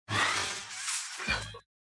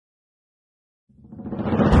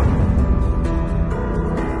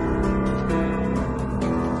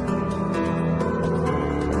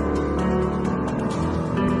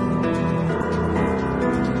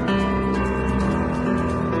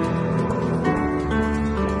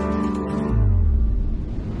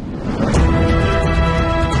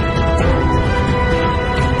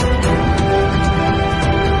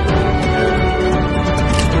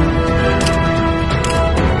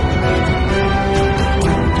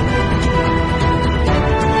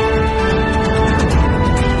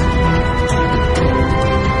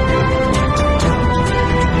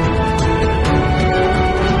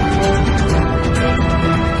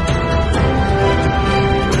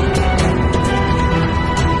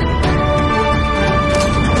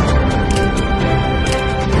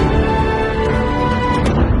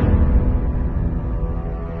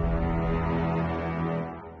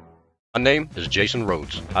name is Jason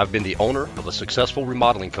Rhodes. I've been the owner of a successful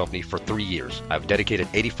remodeling company for 3 years. I've dedicated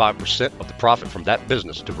 85% of the profit from that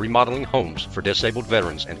business to remodeling homes for disabled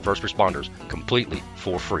veterans and first responders completely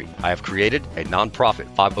for free. I have created a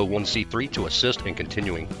nonprofit 501c3 to assist in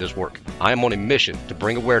continuing this work. I am on a mission to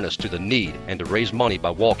bring awareness to the need and to raise money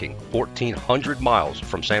by walking 1,400 miles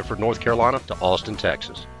from Sanford, North Carolina to Austin,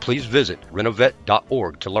 Texas. Please visit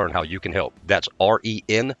renovet.org to learn how you can help. That's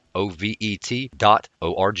RENOVET.org.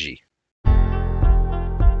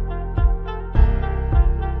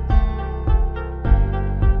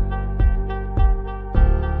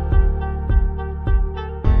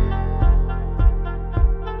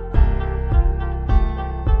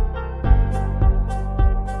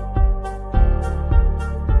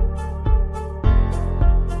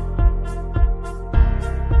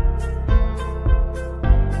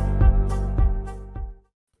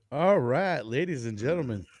 All right, ladies and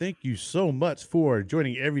gentlemen, thank you so much for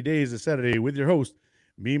joining Every Day is a Saturday with your host,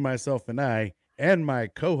 me, myself, and I, and my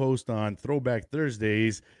co-host on Throwback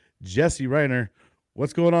Thursdays, Jesse Reiner.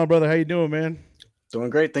 What's going on, brother? How you doing, man? Doing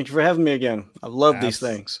great. Thank you for having me again. I love these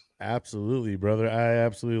things. Absolutely, brother. I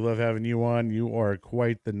absolutely love having you on. You are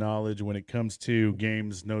quite the knowledge when it comes to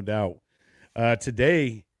games, no doubt.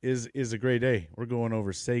 Today is a great day. We're going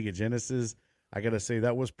over SEGA Genesis. I got to say,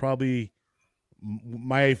 that was probably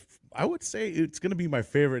I would say it's going to be my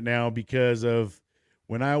favorite now because of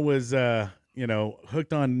when I was,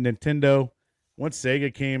 hooked on Nintendo. Once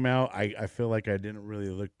Sega came out, I feel like I didn't really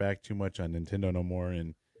look back too much on Nintendo no more,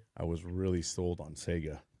 and I was really sold on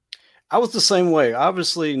Sega. I was the same way.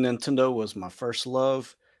 Obviously, Nintendo was my first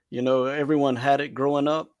love. Everyone had it growing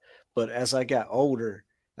up, but as I got older,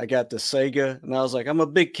 I got the Sega, and I was like, I'm a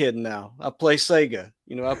big kid now. I play Sega.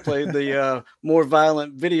 I played the more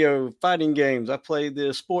violent video fighting games. I played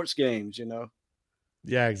the sports games,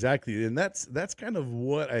 Yeah, exactly. And that's kind of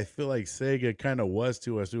what I feel like Sega kind of was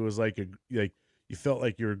to us. It was like you felt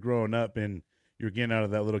like you were growing up and you're getting out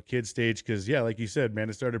of that little kid stage because, yeah, like you said, man,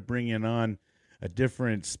 it started bringing on a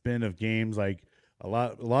different spin of games, like a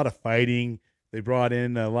lot of fighting. They brought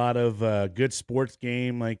in a lot of good sports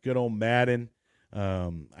game, like good old Madden.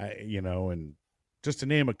 And just to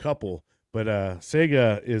name a couple, but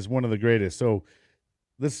Sega is one of the greatest. So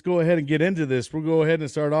let's go ahead and get into this. We'll go ahead and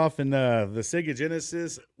start off. And the SEGA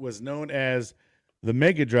Genesis was known as the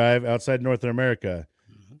Mega Drive outside North America.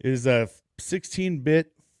 It is a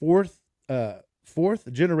 16-bit fourth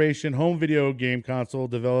generation home video game console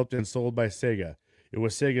developed and sold by Sega. It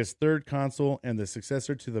was Sega's third console and the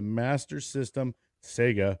successor to the Master System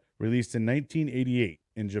Sega, released in 1988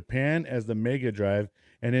 in Japan as the Mega Drive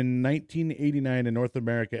and in 1989 in North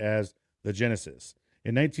America as the Genesis.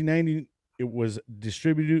 In 1990, it was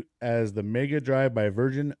distributed as the Mega Drive by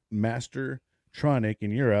Virgin Mastertronic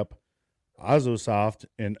in Europe, Azosoft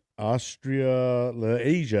in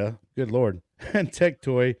Australasia, good Lord, and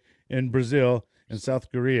Tectoy in Brazil and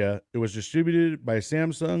South Korea. It was distributed by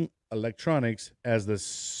Samsung Electronics as the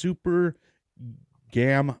Super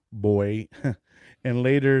Game Boy and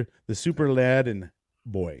later the Super Lad and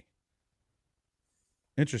Boy.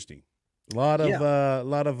 Interesting. A lot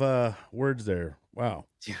of words there. Wow.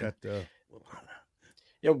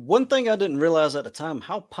 One thing I didn't realize at the time,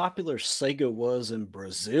 how popular Sega was in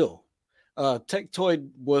Brazil. Tectoy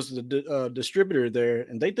was the distributor there,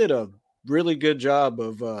 and they did a really good job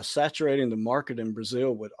of saturating the market in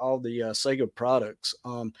Brazil with all the Sega products.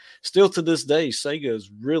 Still to this day, Sega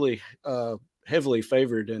is really heavily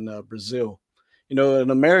favored in Brazil. In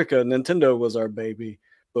America, Nintendo was our baby.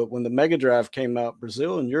 But when the Mega Drive came out,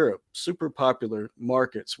 Brazil and Europe, super popular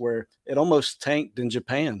markets where it almost tanked in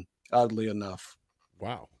Japan, oddly enough.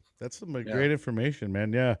 Wow. That's some great information,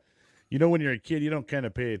 man. Yeah. When you're a kid, you don't kind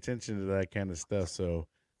of pay attention to that kind of stuff. So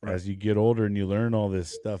as you get older and you learn all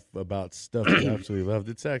this stuff about stuff you absolutely loved,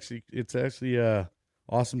 it's actually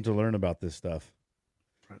awesome to learn about this stuff.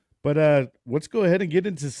 Right. But let's go ahead and get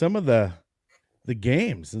into some of the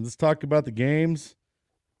games. And let's talk about the games.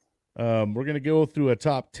 We're going to go through a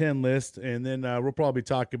top 10 list, and then we'll probably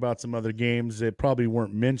talk about some other games that probably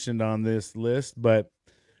weren't mentioned on this list, but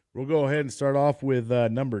we'll go ahead and start off with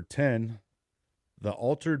number 10,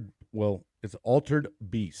 Altered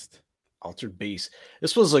Beast. Altered Beast.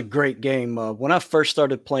 This was a great game. When I first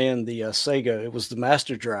started playing the Sega, it was the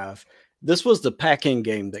Master Drive. This was the pack-in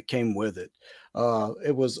game that came with it.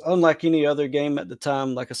 It was unlike any other game at the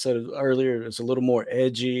time. Like I said earlier, it was a little more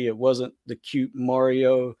edgy. It wasn't the cute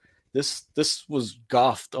Mario. This was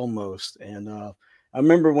goth almost. And I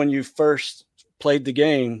remember when you first played the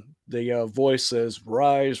game, the voice says,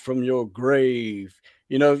 "Rise from your grave."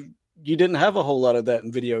 You didn't have a whole lot of that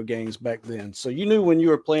in video games back then. So you knew when you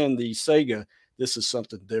were playing the Sega, this is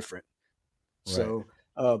something different. So,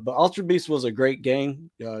 but Ultra Beast was a great game.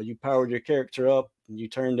 You powered your character up, and you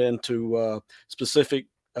turned into specific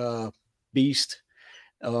beast.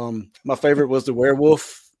 My favorite was the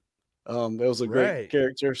werewolf. That was a great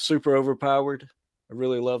character, super overpowered. I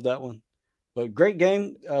really love that one. But great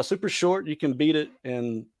game, super short. You can beat it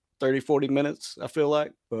in 30, 40 minutes, I feel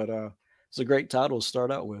like. But it's a great title to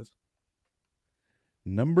start out with.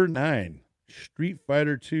 Number 9, Street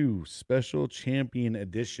Fighter 2 Special Champion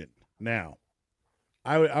Edition. Now,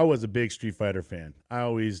 I was a big Street Fighter fan. I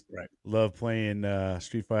always loved playing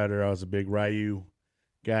Street Fighter. I was a big Ryu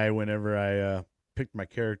guy whenever I picked my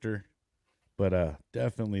character. But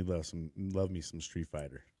definitely love me some Street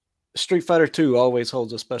Fighter. Street Fighter 2 always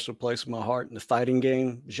holds a special place in my heart in the fighting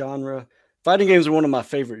game genre. Fighting games are one of my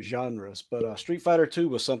favorite genres, but Street Fighter 2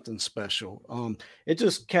 was something special. It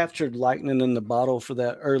just captured lightning in the bottle for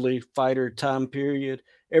that early fighter time period.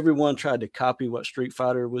 Everyone tried to copy what Street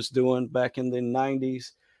Fighter was doing back in the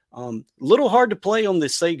 90s. Little hard to play on the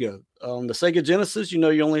Sega. The Sega Genesis, you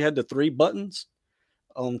only had the 3 buttons.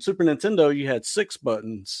 On Super Nintendo, you had 6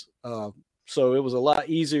 buttons. So it was a lot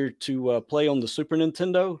easier to play on the Super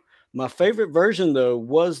Nintendo. My favorite version, though,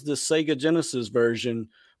 was the Sega Genesis version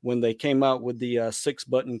when they came out with the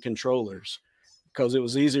 6-button controllers, because it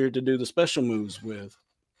was easier to do the special moves with.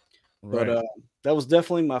 Right. But that was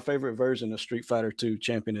definitely my favorite version of Street Fighter 2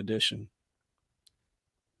 Champion Edition.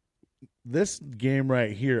 This game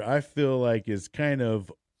right here, I feel like is kind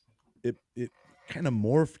of it kind of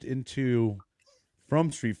morphed into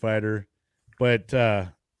from Street Fighter, but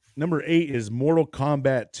number 8 is Mortal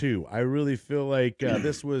Kombat 2. I really feel like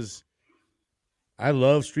this was. I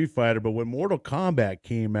love Street Fighter, but when Mortal Kombat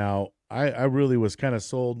came out, I really was kind of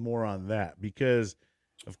sold more on that because,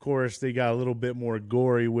 of course, they got a little bit more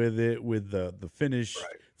gory with it, with the finish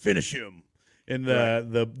him, and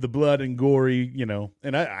the blood and gory,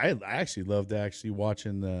 And I actually loved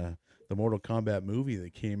watching the Mortal Kombat movie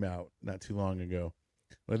that came out not too long ago.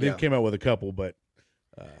 Well, they came out with a couple, but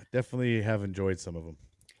definitely have enjoyed some of them.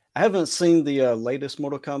 I haven't seen the latest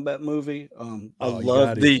Mortal Kombat movie. I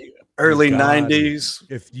love the early 90s.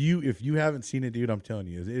 If you haven't seen it, dude, I'm telling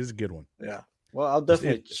you, it is a good one. Yeah. Well, I'll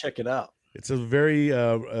definitely check it out. It's a very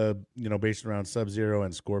based around Sub-Zero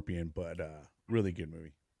and Scorpion, but really good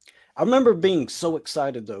movie. I remember being so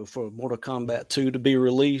excited though for Mortal Kombat 2 to be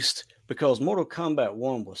released because Mortal Kombat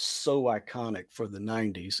 1 was so iconic for the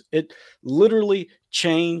 90s. It literally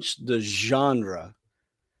changed the genre.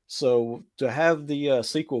 So to have the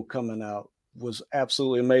sequel coming out was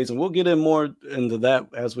absolutely amazing. We'll get in more into that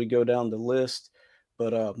as we go down the list.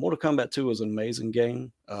 But Mortal Kombat 2 was an amazing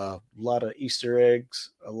game. A lot of Easter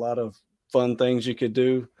eggs, a lot of fun things you could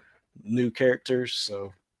do, new characters.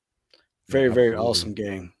 So very awesome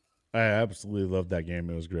game. I absolutely loved that game.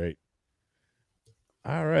 It was great.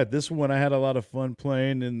 All right, this one I had a lot of fun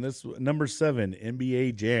playing. And this number 7,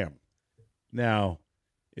 NBA Jam. Now,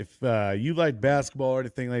 if you like basketball or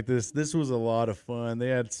anything like this was a lot of fun. They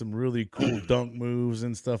had some really cool dunk moves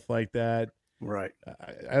and stuff like that. Right.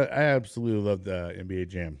 I absolutely loved NBA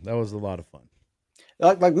Jam. That was a lot of fun.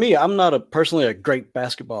 Like me, I'm not personally a great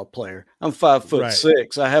basketball player. I'm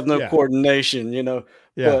 5'6". I have no coordination, Yeah.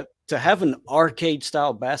 But to have an arcade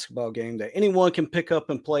style basketball game that anyone can pick up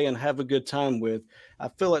and play and have a good time with, I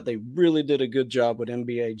feel like they really did a good job with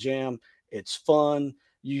NBA Jam. It's fun.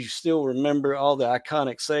 You still remember all the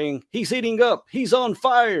iconic saying, he's heating up, he's on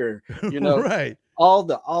fire, right. All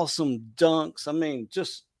the awesome dunks. I mean,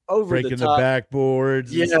 just over breaking the top. The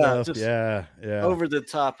backboards and stuff. Yeah. Over the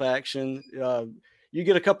top action. You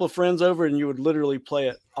get a couple of friends over and you would literally play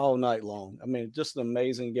it all night long. I mean, just an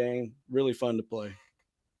amazing game, really fun to play.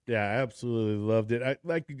 Yeah, I absolutely loved it.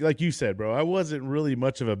 Like you said, bro, I wasn't really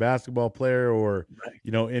much of a basketball player or,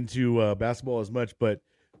 into basketball as much, but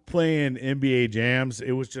playing NBA Jams,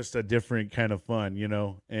 it was just a different kind of fun,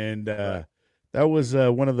 and that was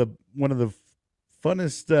one of the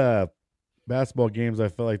funnest basketball games I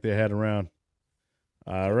felt like they had around.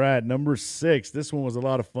 All right, number 6. This one was a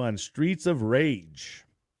lot of fun. Streets of Rage.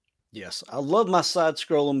 Yes, I love my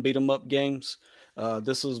side-scrolling beat-em-up games.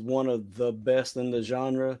 This is one of the best in the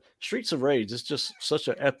genre. Streets of Rage is just such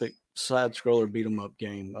an epic side-scroller beat-em-up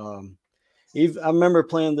game. I remember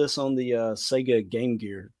playing this on the Sega Game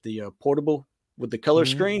Gear, the portable with the color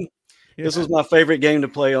screen. Yeah. This was my favorite game to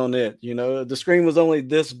play on it. The screen was only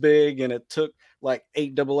this big, and it took like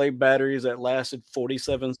 8 AA batteries that lasted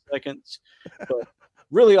 47 seconds. But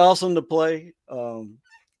really awesome to play. It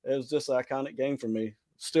was just an iconic game for me.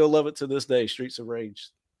 Still love it to this day, Streets of Rage.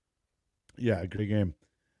 Yeah, great game.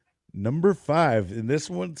 Number 5, and this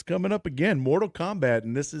one's coming up again, Mortal Kombat.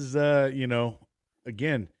 And this is,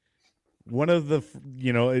 again, one of the,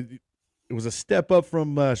 it was a step up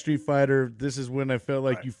from Street Fighter. This is when I felt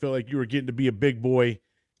like you felt like you were getting to be a big boy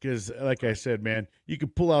because, like I said, man, you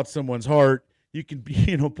could pull out someone's heart, you could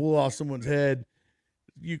pull off someone's head,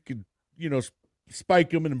 you could spike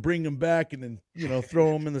them and bring them back, and then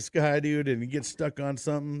throw them in the sky, dude, and you get stuck on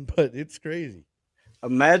something. But it's crazy.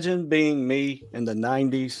 Imagine being me in the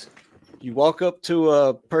 90s. You walk up to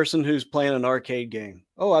a person who's playing an arcade game.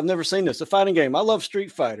 Oh, I've never seen this. A fighting game. I love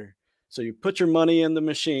Street Fighter. So you put your money in the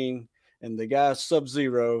machine, and the guy's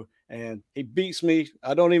Sub-Zero, and he beats me.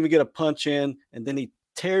 I don't even get a punch in, and then he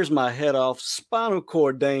tears my head off, spinal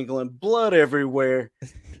cord dangling, blood everywhere.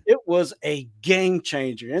 It was a game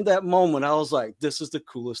changer. In that moment, I was like, this is the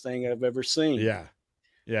coolest thing I've ever seen. Yeah.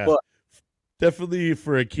 But definitely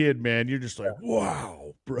for a kid, man, you're just like,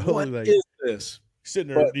 wow, bro. What like, is this?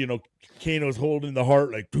 Sitting there, Kano's holding the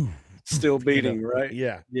heart like, still beating, right?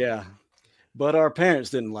 Yeah. Yeah. But our parents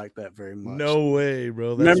didn't like that very much. No way,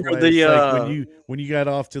 bro. That's Remember like when you got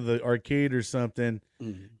off to the arcade or something,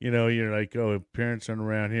 you're like, oh, parents aren't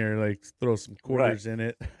around here, like throw some quarters in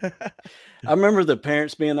it. I remember the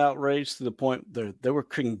parents being outraged to the point there were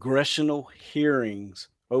congressional hearings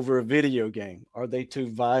over a video game. Are they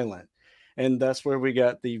too violent? And that's where we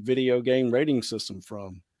got the video game rating system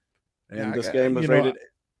from. And this game was rated.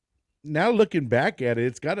 Now looking back at it,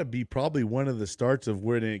 it's got to be probably one of the starts of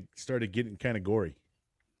where they started getting kind of gory.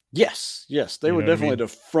 Yes, they were definitely the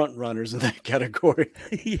front runners in that category.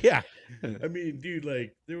 Yeah. I mean, dude,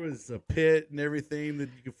 like there was a pit and everything that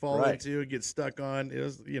you could fall into and get stuck on. It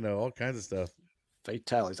was, all kinds of stuff.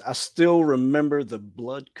 Fatalities. I still remember the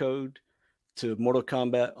blood code to Mortal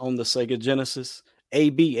Kombat on the SEGA Genesis,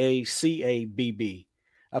 ABACABB.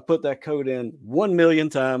 I put that code in 1 million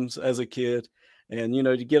times as a kid. And,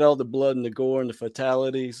 to get all the blood and the gore and the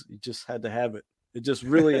fatalities, you just had to have it. It just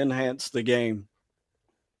really enhanced the game.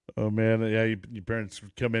 Oh, man. Yeah, your parents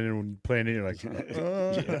would come in and playing it. You're like,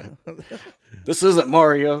 this isn't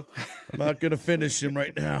Mario. I'm not going to finish him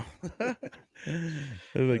right now. They're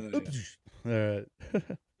like, oops. All right.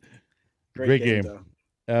 Great game. Though.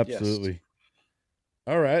 Absolutely. Yes.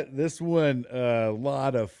 All right. This one, a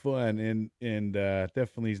lot of fun, and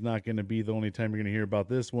definitely is not going to be the only time you're going to hear about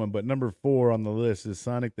this one. But number 4 on the list is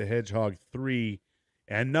Sonic the Hedgehog 3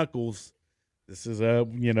 and Knuckles. This is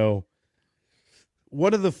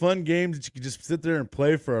one of the fun games that you can just sit there and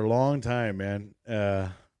play for a long time, man.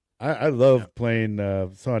 I love playing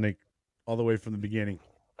Sonic all the way from the beginning.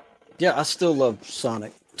 Yeah, I still love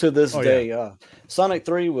Sonic to this day. Yeah. Sonic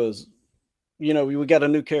 3 was, we got a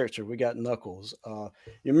new character. We got Knuckles.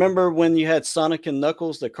 You remember when you had Sonic and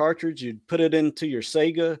Knuckles, the cartridge, you'd put it into your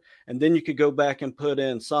Sega, and then you could go back and put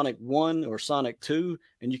in Sonic 1 or Sonic 2,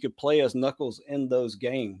 and you could play as Knuckles in those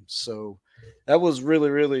games. So that was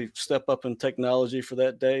really, really step up in technology for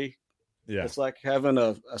that day. Yeah. It's like having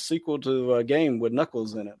a sequel to a game with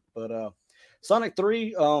Knuckles in it. But Sonic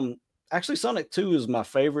 3, actually Sonic 2 is my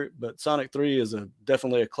favorite, but Sonic 3 is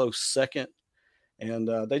definitely a close second. And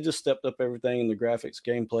they just stepped up everything in the graphics,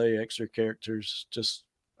 gameplay, extra characters, just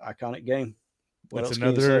iconic game.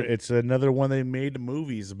 It's another one they made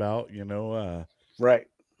movies about, right.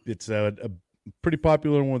 It's a pretty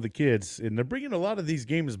popular one with the kids, and they're bringing a lot of these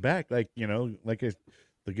games back. Like, the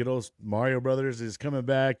good old Mario Brothers is coming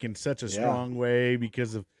back in such a strong way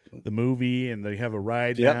because of the movie, and they have a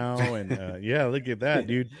ride now. And look at that,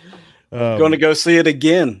 dude. Going to go see it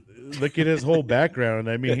again. Look at his whole background.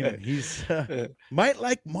 I mean, he's might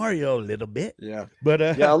like Mario a little bit. Yeah. But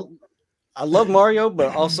I love Mario,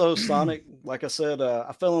 but also Sonic. Like I said,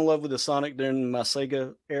 I fell in love with the Sonic during my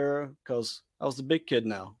Sega era because I was the big kid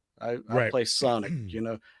now. I play Sonic,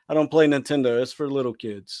 I don't play Nintendo. It's for little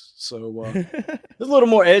kids. So it's a little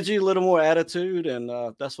more edgy, a little more attitude.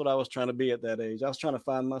 And that's what I was trying to be at that age. I was trying to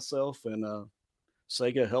find myself, and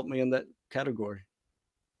Sega helped me in that category.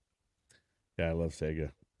 Yeah, I love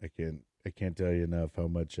Sega. I can't tell you enough how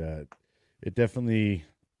much it definitely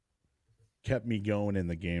kept me going in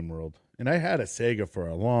the game world. And I had a Sega for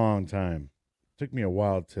a long time. It took me a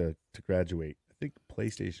while to graduate. I think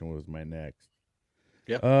PlayStation was my next.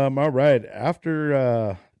 Yeah. All right.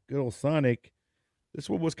 After good old Sonic, this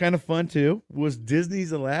one was kind of fun too. Was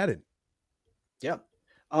Disney's Aladdin. Yeah.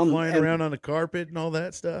 Flying around on the carpet and all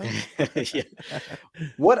that stuff. Yeah.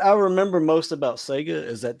 What I remember most about Sega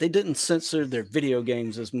is that they didn't censor their video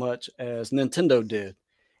games as much as Nintendo did.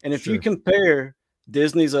 And if you compare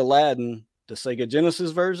Disney's Aladdin, the Sega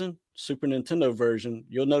Genesis version, Super Nintendo version,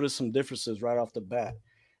 you'll notice some differences right off the bat.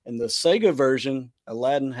 In the Sega version,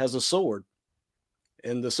 Aladdin has a sword.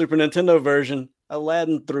 In the Super Nintendo version,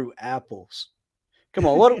 Aladdin threw apples. Come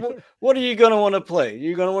on, what are you going to want to play?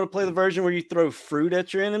 You're going to want to play the version where you throw fruit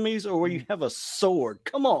at your enemies or where you have a sword?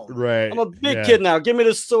 Come on. I'm Right. a big Yeah. kid now. Give me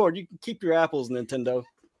the sword. You can keep your apples, Nintendo.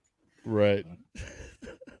 Right.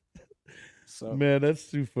 So, Man, that's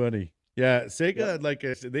too funny. Yeah, Sega, yep, like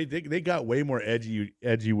I said, they got way more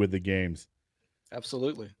edgy with the games.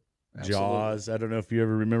 absolutely. Jaws. I don't know if you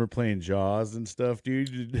ever remember playing Jaws and stuff, dude.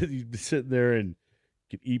 You'd sit there and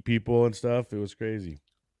could eat people and stuff. It was crazy.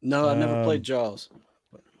 No, I never played Jaws.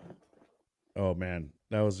 Oh man,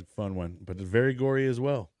 that was a fun one, but it's very gory as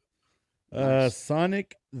well. Nice.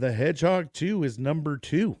 Sonic the Hedgehog 2 is number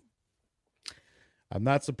 2. I'm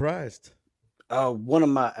not surprised. One of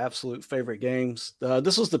my absolute favorite games.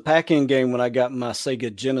 This was the pack-in game when I got my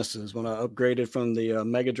Sega Genesis, when I upgraded from the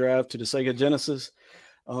Mega Drive to the Sega Genesis.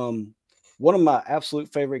 One of my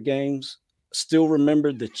absolute favorite games. Still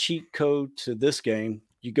remember the cheat code to this game.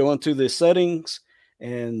 You go into the settings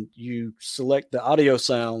and you select the audio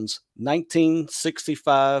sounds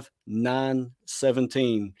 1965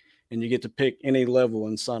 917, and you get to pick any level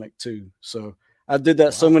in Sonic 2. So I did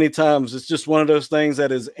that so many times. It's just one of those things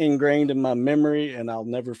that is ingrained in my memory, and I'll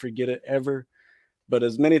never forget it ever. But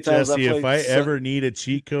as many times Jesse, I played, if I ever need a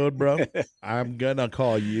cheat code, bro, I'm gonna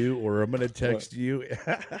call you or I'm gonna text you.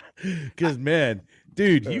 Because man,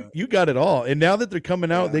 dude, you got it all. And now that they're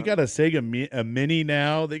coming out, they got a Sega a Mini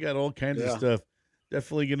now. They got all kinds of stuff.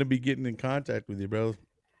 Definitely gonna be getting in contact with you, bro.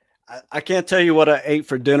 I can't tell you what I ate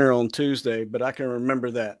for dinner on Tuesday, but I can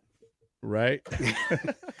remember that. Right.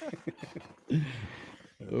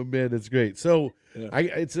 Oh man, that's great. So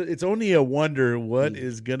it's only a wonder what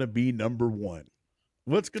is gonna be number 1.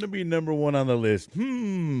 What's gonna be number 1 on the list?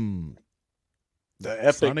 The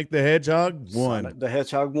epic Sonic the Hedgehog 1. Sonic the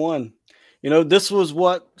Hedgehog 1. You know, this was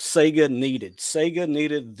what Sega needed. Sega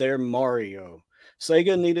needed their Mario.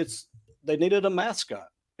 They needed a mascot,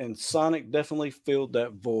 and Sonic definitely filled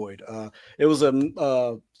that void. It was a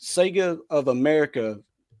Sega of America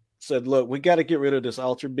said, look, we got to get rid of this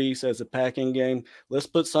Ultra Beast as a packing game. Let's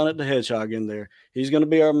put Sonic the Hedgehog in there. He's going to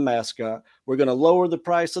be our mascot. We're going to lower the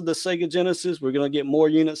price of the Sega Genesis. We're going to get more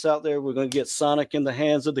units out there. We're going to get Sonic in the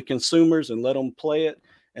hands of the consumers and let them play it,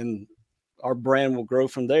 and our brand will grow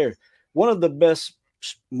from there. One of the best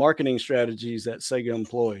marketing strategies that Sega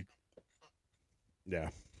employed.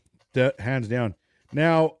 Yeah, hands down.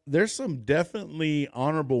 Now, there's some definitely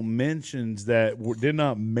honorable mentions that did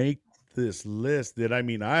not make this list that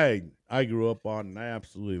I grew up on and I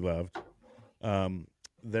absolutely loved.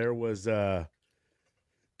 There was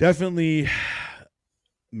definitely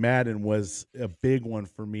Madden was a big one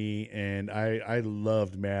for me, and I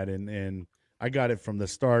loved Madden, and I got it from the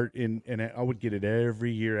start, and I would get it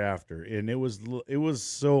every year after, and it was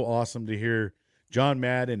so awesome to hear John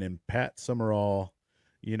Madden and Pat Summerall,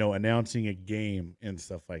 announcing a game and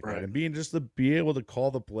stuff like that, and being just to be able to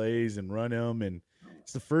call the plays and run them, and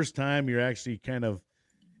it's the first time you're actually kind of,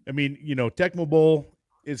 Tecmo Bowl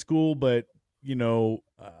is cool, but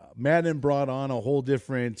Madden brought on a whole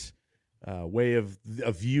different way of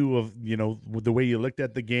a view of the way you looked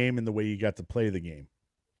at the game and the way you got to play the game.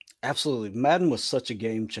 Absolutely. Madden was such a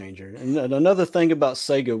game changer. And another thing about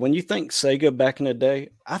Sega, when you think Sega back in the day,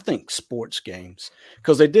 I think sports games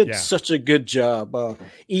because they did such a good job.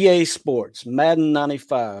 EA Sports, Madden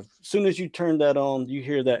 95. As soon as you turn that on, you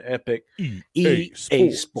hear that epic EA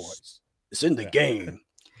Sports. It's in the game.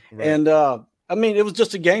 Right. And it was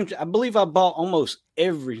just a game. I believe I bought almost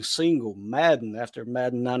every single Madden after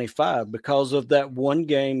Madden 95 because of that one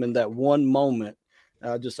game and that one moment.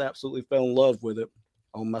 I just absolutely fell in love with it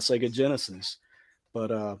on my Sega Genesis.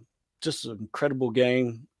 But just an incredible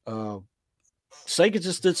game. Sega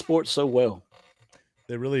just did sports so well.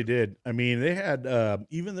 They really did. They had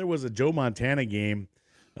even there was a Joe Montana game.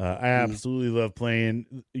 I absolutely love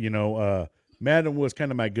playing. Madden was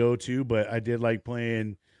kind of my go-to, but I did like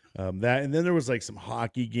playing that. And then there was like some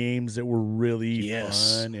hockey games that were really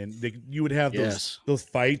fun, and you would have those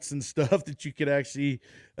fights and stuff that you could actually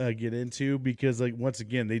get into because, like, once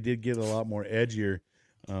again, they did get a lot more edgier.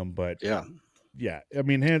 But and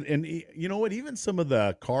you know what? Even some of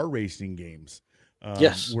the car racing games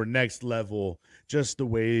were next level. Just the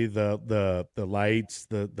way the lights,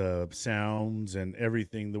 the sounds, and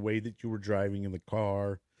everything, the way that you were driving in the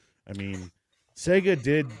car. Sega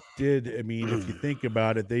did. If you think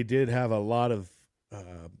about it, they did have a lot of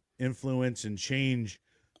influence and change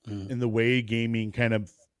in the way gaming kind of.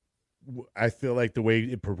 I feel like the way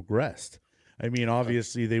it progressed.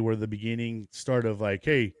 Obviously they were the beginning start of like,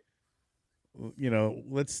 hey,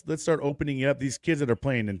 let's start opening up these kids that are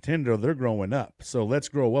playing Nintendo. They're growing up, so let's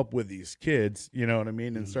grow up with these kids. You know what I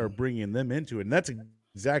mean, and start bringing them into it. And that's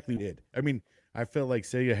exactly what it did. I feel like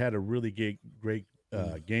Sega had a really great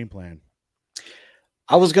game plan.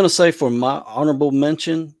 I was going to say for my honorable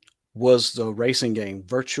mention was the racing game,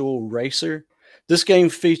 Virtual Racer. This game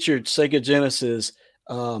featured SEGA Genesis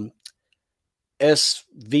SVP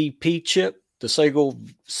chip, the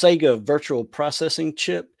Sega Virtual Processing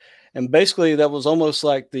chip. And basically, that was almost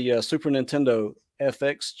like the Super Nintendo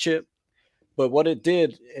FX chip. But what it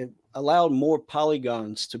did, it allowed more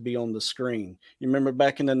polygons to be on the screen. You remember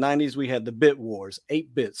back in the 90s, we had the bit wars,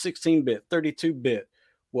 8-bit, 16-bit, 32-bit.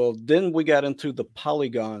 Well, then we got into the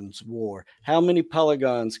polygons war. How many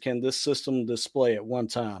polygons can this system display at one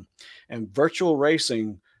time? And virtual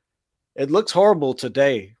racing, it looks horrible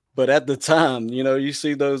today, but at the time, you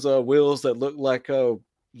see those wheels that look like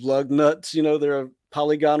lug nuts, they're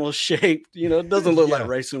polygonal shaped, it doesn't look like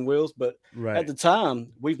racing wheels, but at the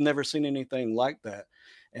time, we've never seen anything like that.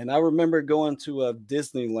 And I remember going to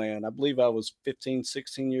Disneyland. I believe I was 15,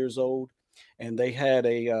 16 years old. And they had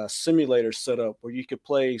a simulator set up where you could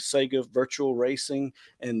play Sega Virtual Racing,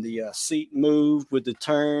 and the seat moved with the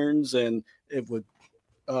turns, and it would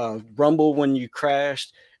rumble when you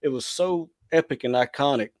crashed. It was so epic and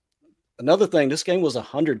iconic. Another thing, this game was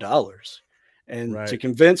 $100, and to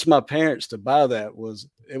convince my parents to buy that was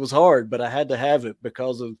hard, but I had to have it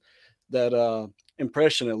because of that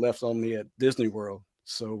impression it left on me at Disney World.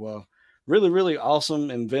 So really, really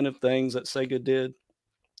awesome, inventive things that Sega did.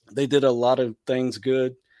 They did a lot of things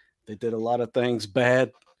good. They did a lot of things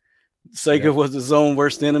bad. Sega was his own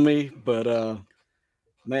worst enemy, but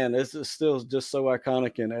man, it's still just so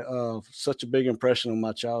iconic and such a big impression on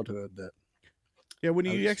my childhood. That when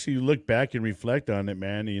you actually look back and reflect on it,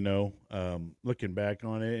 man, looking back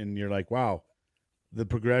on it, and you're like, wow, the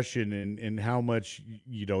progression and how much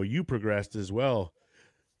you progressed as well.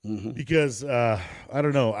 Mm-hmm. Because I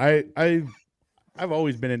don't know, I've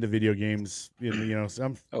always been into video games. So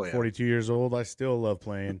I'm 42 years old. I still love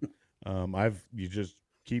playing. You just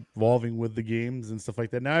keep evolving with the games and stuff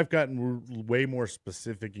like that. Now I've gotten way more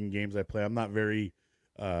specific in games I play. I'm not very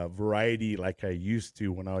variety like I used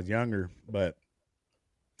to when I was younger. But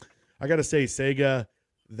I got to say, Sega,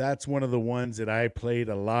 that's one of the ones that I played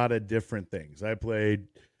a lot of different things. I played,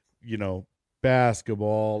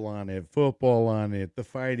 basketball on it, football on it, the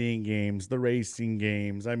fighting games, the racing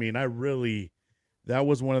games. I mean, that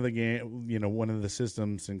was one of the one of the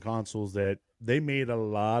systems and consoles that they made a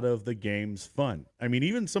lot of the games fun. I mean,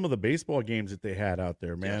 even some of the baseball games that they had out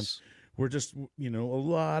there, man, were just, a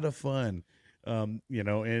lot of fun.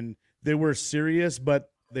 And they were serious,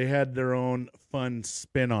 but they had their own fun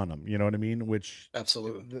spin on them. You know what I mean? Which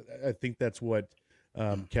absolutely, I think that's what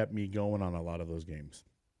kept me going on a lot of those games.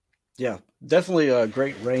 Yeah, definitely a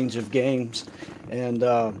great range of games. And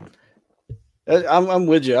I'm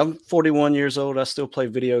with you. I'm 41 years old. I still play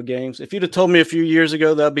video games. If you'd have told me a few years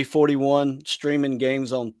ago that I'd be 41 streaming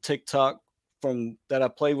games on TikTok that I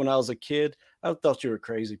played when I was a kid, I thought you were a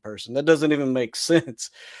crazy person. That doesn't even make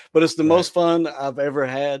sense. But it's the most fun I've ever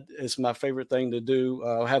had. It's my favorite thing to do.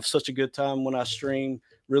 I have such a good time when I stream,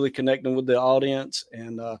 really connecting with the audience.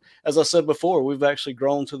 And as I said before, we've actually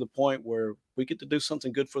grown to the point where we get to do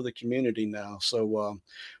something good for the community now. So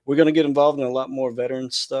we're going to get involved in a lot more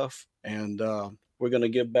veteran stuff. And we're going to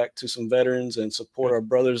give back to some veterans and support our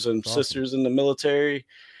brothers and sisters in the military.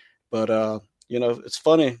 But, it's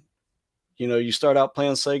funny. You start out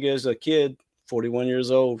playing Sega as a kid, 41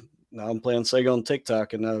 years old. Now I'm playing Sega on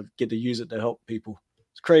TikTok, and I get to use it to help people.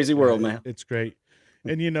 It's a crazy world, man. It's great.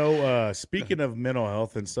 And, speaking of mental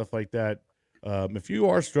health and stuff like that, if you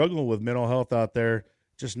are struggling with mental health out there,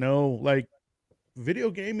 just know, video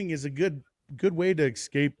gaming is a good way to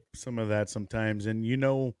escape some of that sometimes. And,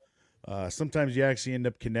 sometimes you actually end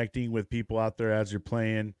up connecting with people out there as you're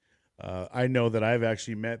playing. I know that I've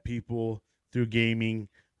actually met people through gaming,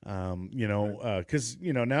 because,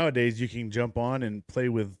 nowadays you can jump on and play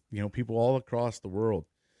with, people all across the world.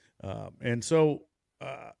 And so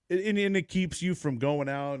it keeps you from going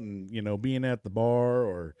out and, being at the bar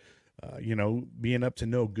or, being up to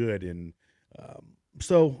no good. And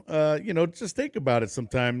so, just think about it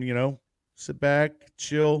sometime, sit back,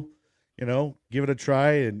 chill, give it a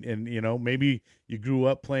try. And maybe you grew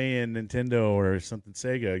up playing Nintendo or something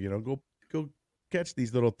Sega, go catch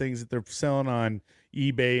these little things that they're selling on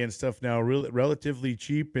eBay and stuff now, relatively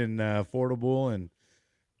cheap and affordable. And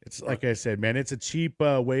it's like I said, man, it's a cheap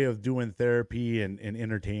way of doing therapy and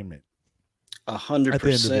entertainment. 100%. At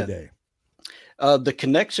the end of the day. The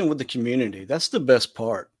connection with the community, that's the best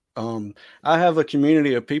part. I have a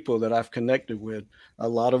community of people that I've connected with. A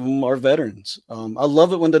lot of them are veterans. I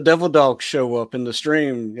love it when the Devil Dogs show up in the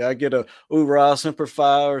stream. I get a "Oorah Semper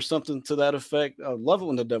Fi" or something to that effect. I love it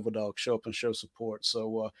when the Devil Dogs show up and show support.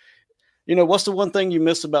 So what's the one thing you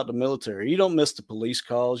miss about the military? You don't miss the police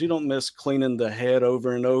calls. You don't miss cleaning the head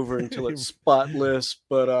over and over until it's spotless.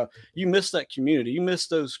 But you miss that community. You miss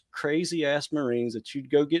those crazy ass Marines that you'd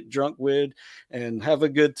go get drunk with and have a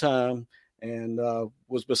good time, and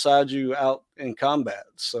was beside you out in combat.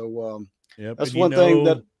 So Yep. that's And one thing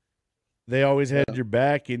that they always had your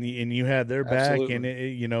back, and you had their back, and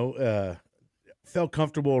absolutely. felt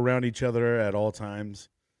comfortable around each other at all times.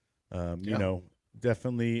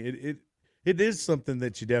 Definitely it is something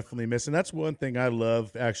that you definitely miss. And that's one thing I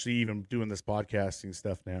love, actually, even doing this podcasting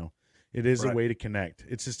stuff now. It is a way to connect.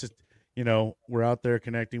 It's just, we're out there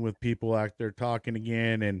connecting with people out there talking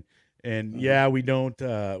again. And yeah, we don't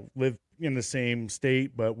live in the same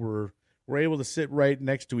state, but we're able to sit right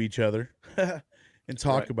next to each other and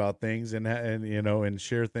talk about things and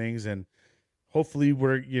share things. And hopefully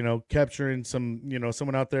we're, capturing some,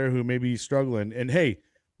 someone out there who may be struggling. And hey,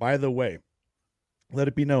 by the way, let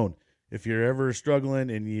it be known, if you're ever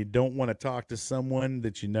struggling and you don't want to talk to someone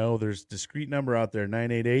that there's a discreet number out there,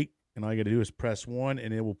 988, and all you got to do is press 1,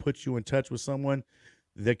 and it will put you in touch with someone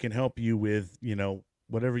that can help you with,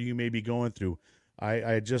 whatever you may be going through.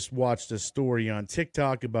 I just watched a story on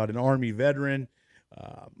TikTok about an Army veteran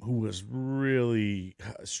who was really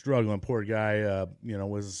struggling. Poor guy,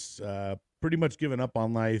 was pretty much giving up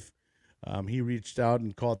on life. He reached out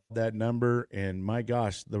and called that number, and my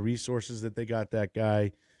gosh, the resources that they got that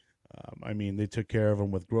guy, they took care of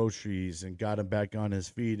him with groceries and got him back on his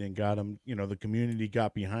feet and got him, the community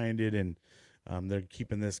got behind it, and they're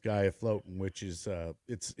keeping this guy afloat, which is,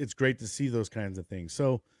 it's great to see those kinds of things.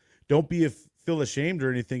 So don't feel ashamed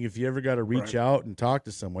or anything if you ever got to reach out and talk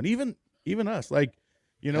to someone, even us, like,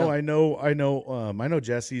 I know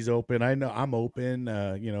Jesse's open. I know I'm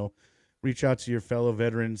open, reach out to your fellow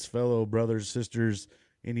veterans, fellow brothers, sisters,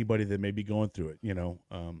 anybody that may be going through it,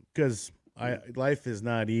 because life is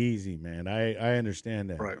not easy, man. I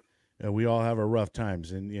understand that. Right. We all have our rough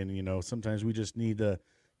times, and sometimes we just need a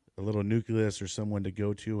little nucleus or someone to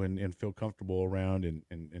go to and feel comfortable around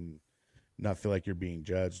and not feel like you're being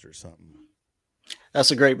judged or something.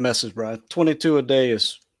 That's a great message, Bryan. 22 a day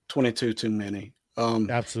is 22 too many.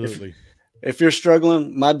 Absolutely. If you're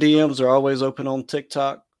struggling, my DMs are always open on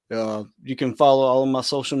TikTok. You can follow all of my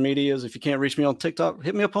social medias. If you can't reach me on TikTok,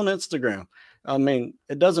 hit me up on Instagram.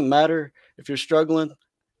 It doesn't matter if you're struggling.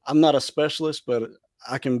 I'm not a specialist, but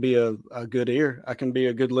I can be a good ear. I can be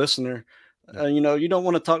a good listener. You don't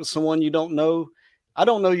want to talk to someone you don't know. I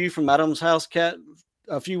don't know you from Adam's House Cat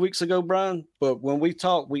a few weeks ago, Bryan, but when we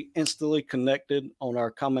talked, we instantly connected on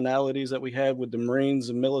our commonalities that we had with the Marines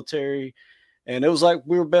and military. And it was like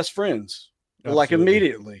we were best friends, like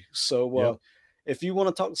immediately. So if you want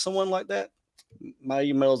to talk to someone like that, my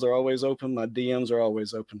emails are always open. My DMs are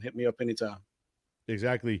always open. Hit me up anytime.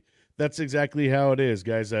 Exactly. That's exactly how it is,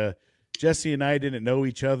 guys. Jesse and I didn't know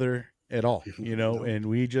each other at all, and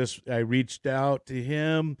I reached out to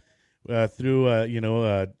him through, a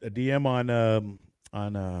DM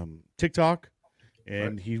on TikTok,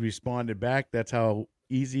 and he responded back. That's how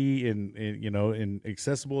easy and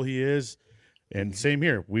accessible he is. And same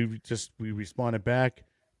here. We responded back.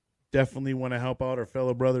 Definitely want to help out our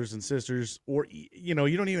fellow brothers and sisters, or, you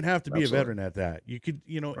don't even have to be a veteran at that. You could,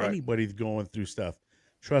 anybody going through stuff.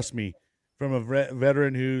 Trust me, from a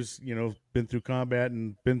veteran who's, been through combat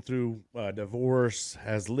and been through divorce,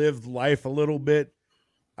 has lived life a little bit,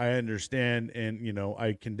 I understand. And,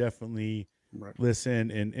 I can definitely listen.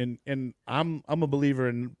 And I'm a believer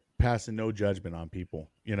in passing no judgment on people.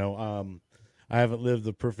 I haven't lived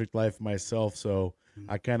the perfect life myself, so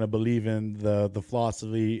I kind of believe in the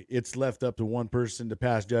philosophy. It's left up to one person to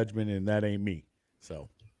pass judgment, and that ain't me. So,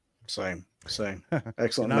 same.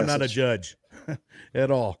 Excellent. And I'm not a judge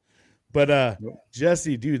at all. But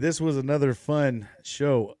Jesse, dude, this was another fun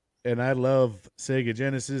show, and I love SEGA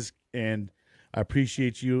Genesis, and I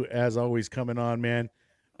appreciate you as always coming on, man.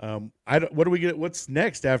 What do we get? What's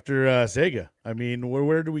next after SEGA?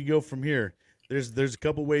 Where do we go from here? There's a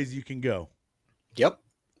couple ways you can go. Yep.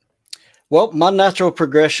 Well, my natural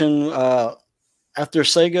progression after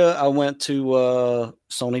SEGA, I went to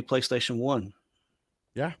Sony PlayStation 1.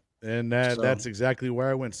 Yeah, and that's exactly where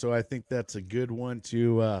I went. So I think that's a good one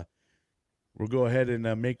to we'll go ahead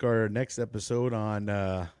and make our next episode on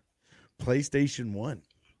PlayStation 1.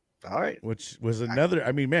 All right. Which was another,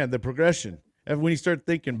 the progression. And when you start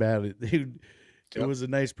thinking about it, it was a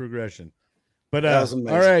nice progression. But all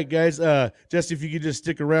right, guys, Jesse, if you could just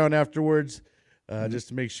stick around afterwards, just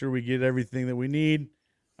to make sure we get everything that we need.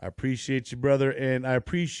 I appreciate you, brother, and I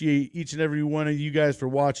appreciate each and every one of you guys for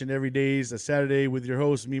watching every day's a Saturday with your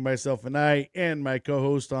host, me, myself, and I, and my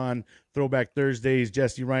co-host on Throwback Thursdays,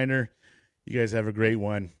 Jesse Reiner. You guys have a great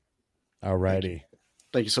one. All righty.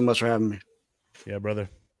 Thank you so much for having me. Yeah, brother.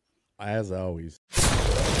 As always.